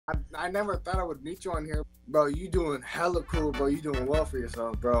I never thought I would meet you on here. Bro, you doing hella cool, bro. You doing well for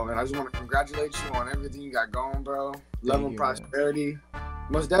yourself, bro. And I just want to congratulate you on everything you got going, bro. Love and prosperity.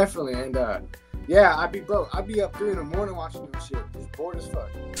 Most definitely. And yeah, I'd be up 3 in the morning watching this shit. Just bored as fuck.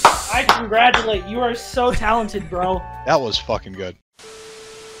 I congratulate you. Are so talented, bro. That was fucking good.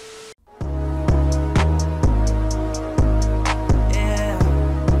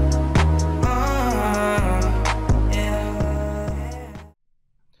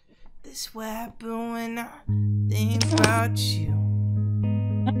 This what happened when I think about you.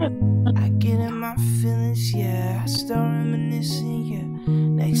 I get in my feelings, yeah. I start reminiscing, yeah.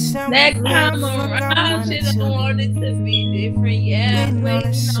 Next time around, she don't want it to be different, yeah. Waiting on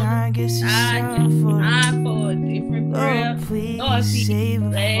a sign, guess it's time for a different prayer. Oh, please save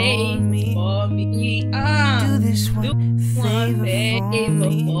it for me. Do this one favor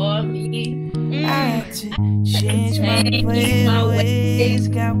for me. I had to change my ways.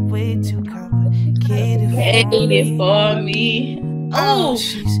 Got way too complicated for me. Oh,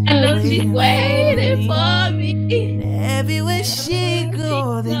 I know she's waiting for me. And everywhere she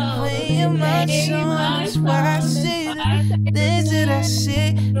go, they playing my songs. Why I say the things that I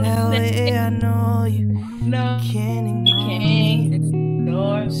say. That way I know you can't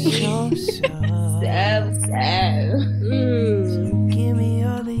ignore me. So sad. Give me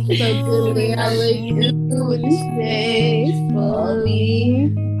all the you stay for me.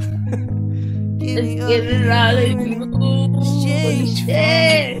 Get it all in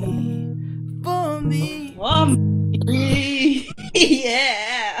for me.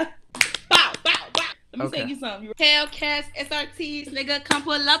 Yeah. Bow, bow, bow. Let me sing you something. Hellcats, SRTs, nigga, come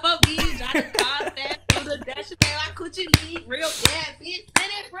pull up on me. Drive the car fast through the dash. I could you need real bad, bitch.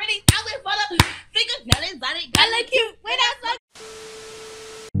 Sitting pretty, I went for the fingers. Now it's on it. I like you when I suck.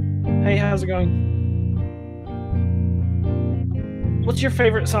 Hey, how's it going? What's your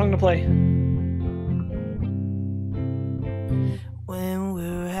favorite song to play? When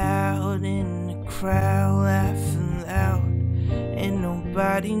we're out in the crowd laughing loud and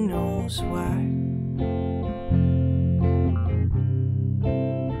nobody knows why.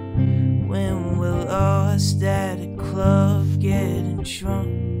 When we're lost at a club getting drunk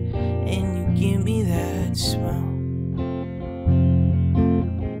and you give me that smile.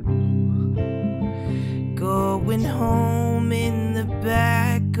 Going home in the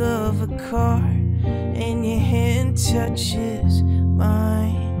back of a car and your hand touches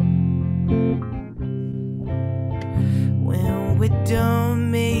mine. When we're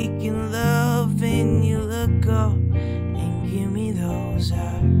done making love and you look up and give me those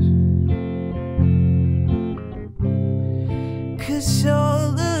eyes. 'Cause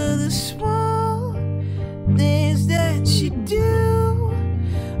all of the small things that you do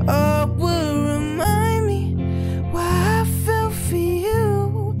will remind me why I fell for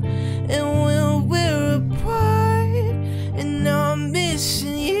you. And when we're apart and I'm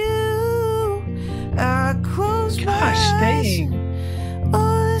missing you, I close my eyes and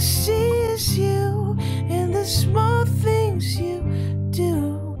all I see is you and the small things you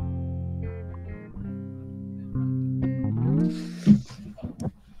do.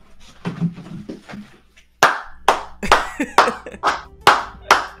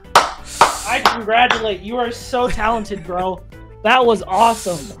 I congratulate you. Are so talented, bro. That was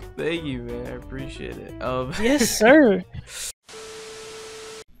awesome. Thank you, man. I appreciate it. Yes, sir.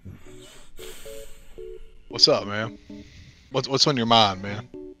 What's up, man? What's on your mind, man?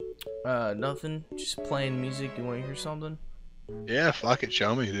 Nothing. Just playing music. You want to hear something? Yeah, fuck it.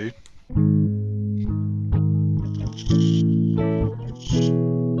 Show me, dude.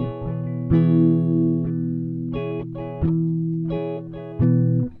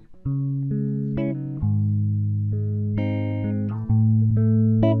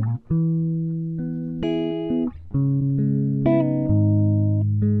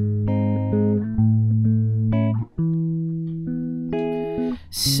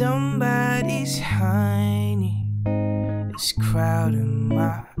 Somebody's honey is crowding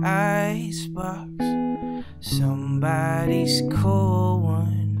my icebox. Somebody's cold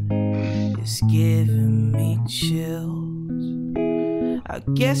one is giving me chills. I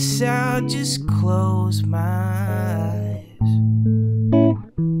guess I'll just close my eyes.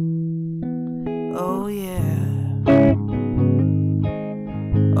 Oh yeah.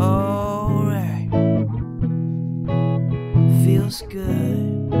 Alright. Feels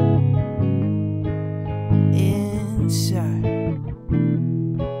good inside.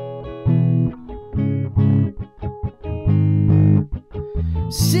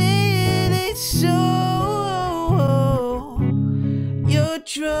 Saying it's so. Your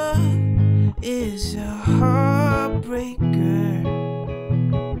drug is a heartbreaker.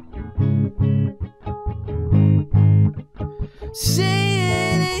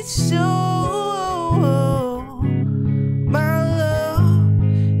 saying it's so. My love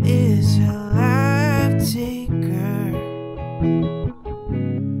is a life taker.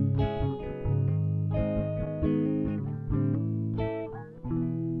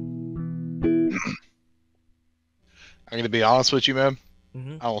 I'm gonna be honest with you, man.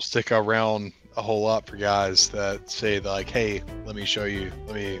 Mm-hmm. I don't stick around a whole lot for guys that say like, "Hey, let me show you,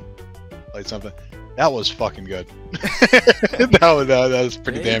 let me play something." That was fucking good. that was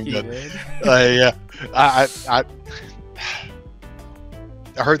pretty damn good. Yeah, I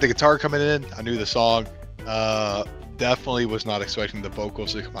heard the guitar coming in. I knew the song. Definitely was not expecting the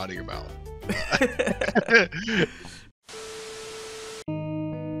vocals to come out of your mouth.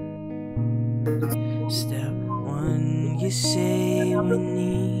 Step one, you say we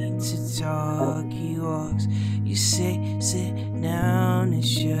need to talk. He walks, you say sit down, it's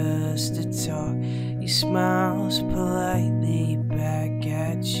just a talk. He smiles politely back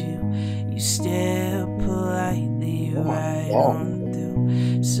at you. You stare politely right on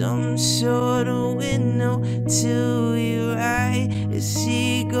through some sort of window to your right. As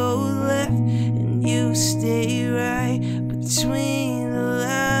he goes left and you stay right between the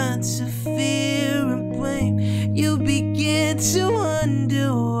lines of fear and blame. You begin to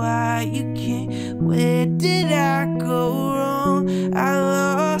wonder why you came. Where did I go wrong? I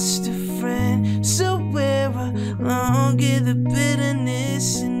lost a friend somewhere along in the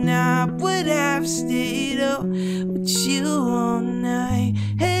bitterness, and I would have stayed up with you all night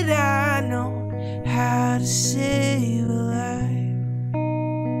had I known how to save a life.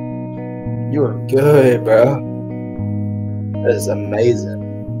 You are good, bro. That is amazing.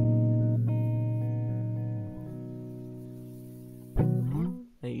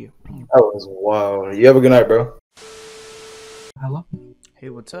 Thank you. That was wild. You have a good night, bro. Hello? Hey,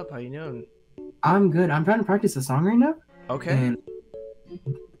 what's up? How you doing? I'm good. I'm trying to practice a song right now. Okay. And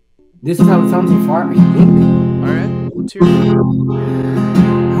this is how it sounds so far, I think. Alright, let's hear it.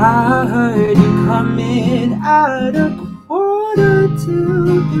 I heard you coming at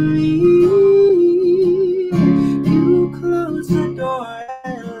 2:45. You closed the door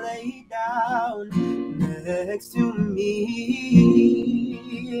and lay down next to me.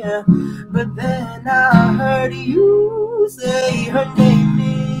 But then I heard you say her name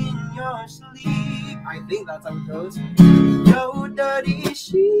in your sleep. I think that's how it goes. No dirty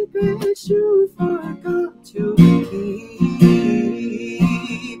sheep, bitch, you forgot to keep.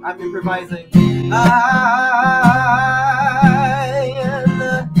 I'm improvising. I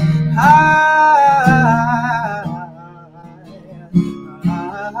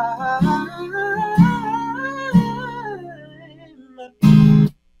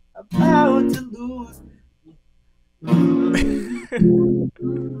about to lose.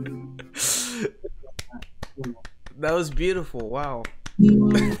 That was beautiful. Wow.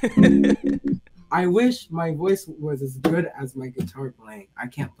 I wish my voice was as good as my guitar playing. I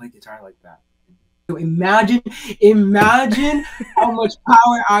can't play guitar like that. So imagine how much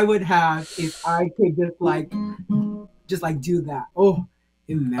power I would have if I could just do that. Oh,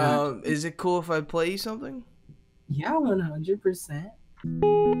 imagine. Is it cool if I play you something? Yeah, 100%.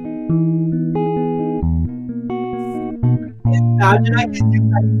 Imagine I could do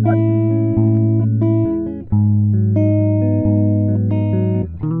that.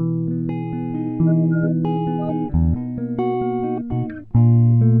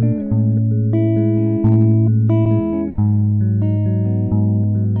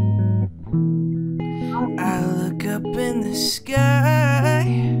 I look up in the sky.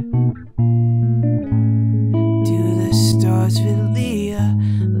 Do the stars really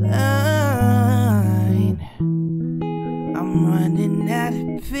align? I'm running out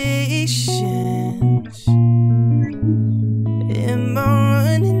of patience. Am I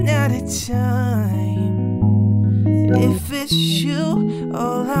running out of time? If it's you,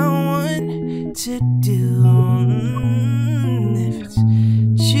 all I want to do. If it's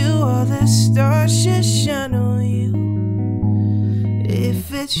you, all the stars should shine on you.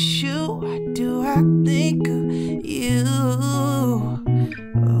 If it's you, why do I think of you?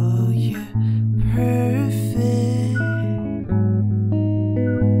 Oh, you're perfect.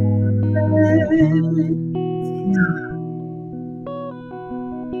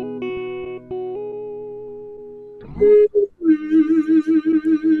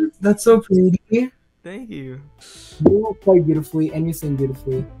 That's so pretty. Thank you. You play beautifully and you sing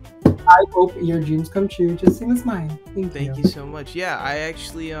beautifully. I hope your dreams come true. Just sing as mine. Thank you so much. Yeah, I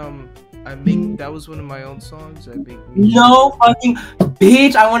actually I make that was one of my own songs. I make music. No fucking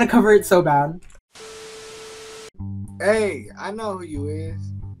bitch! I want to cover it so bad. Hey, I know who you is.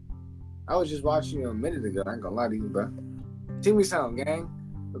 I was just watching you a minute ago. I ain't gonna lie to you, bro. Sing me something, gang.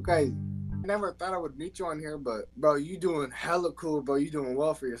 Okay. I never thought I would meet you on here, but bro, you doing hella cool, bro. You doing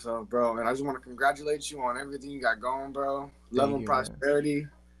well for yourself, bro. And I just want to congratulate you on everything you got going, bro. Love and prosperity.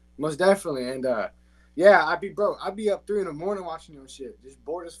 Most definitely. And yeah, I'd be up 3 a.m. watching your shit. Just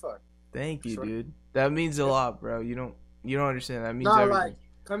bored as fuck. Thank you, dude. That means a lot, bro. You don't understand. That means everything. Like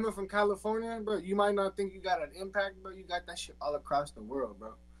coming from California, bro, you might not think you got an impact, bro. You got that shit all across the world,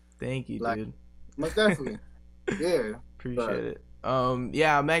 bro. Thank you, like, dude. Most definitely. Yeah. Appreciate it.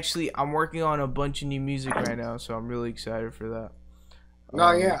 Yeah, I'm working on a bunch of new music right now, so I'm really excited for that.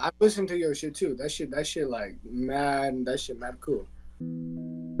 No, yeah, I listen to your shit too. That shit like mad cool.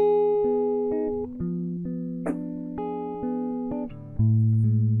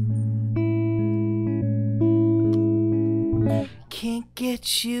 Can't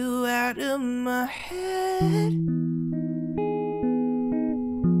get you out of my head.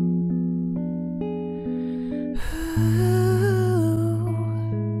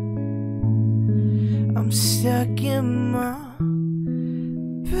 I'm stuck in my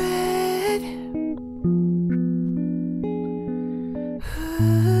bed.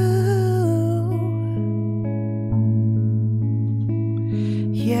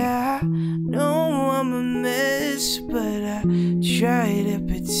 Yeah, I know I'm a mess, but I try to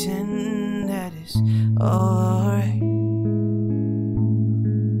pretend that it's alright.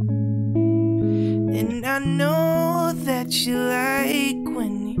 And I know that you like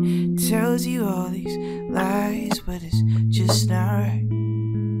when he tells you all these lies, but it's just not right.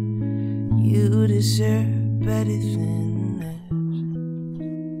 You deserve better than this.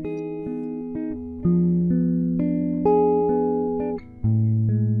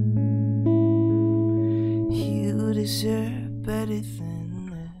 You deserve better than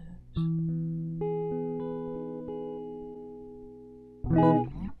this.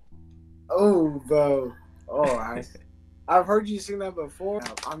 Oh, bro. Oh, I've heard you sing that before.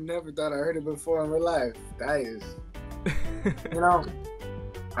 I've never thought I heard it before in real life. That is, you know,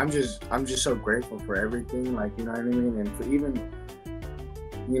 I'm just so grateful for everything. Like, you know what I mean? And for even,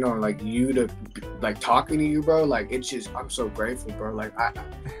 you know, like you to, like talking to you, bro. Like, it's just, I'm so grateful, bro. Like,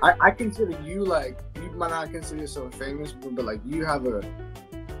 I consider you, like, you might not consider yourself famous, but like you're up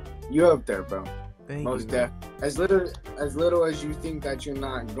there, bro. Thank Most you. definitely. As little as you think that you're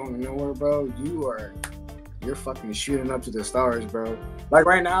not going nowhere, bro, you're fucking shooting up to the stars, bro. Like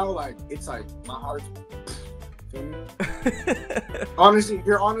right now, like it's like my heart's honestly,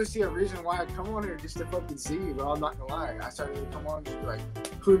 you're honestly a reason why I come on here just to fucking see you, bro. I'm not gonna lie. I started to come on just like,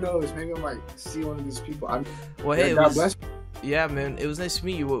 who knows? Maybe I might see one of these people. Well, hey, God bless. Yeah, man, it was nice to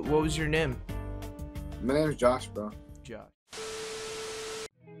meet you. What was your name? My name's Josh, bro. Josh.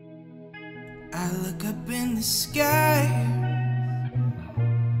 I look up in the sky.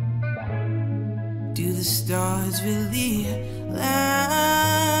 Do the stars really align?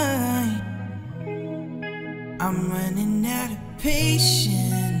 I'm running out of patience.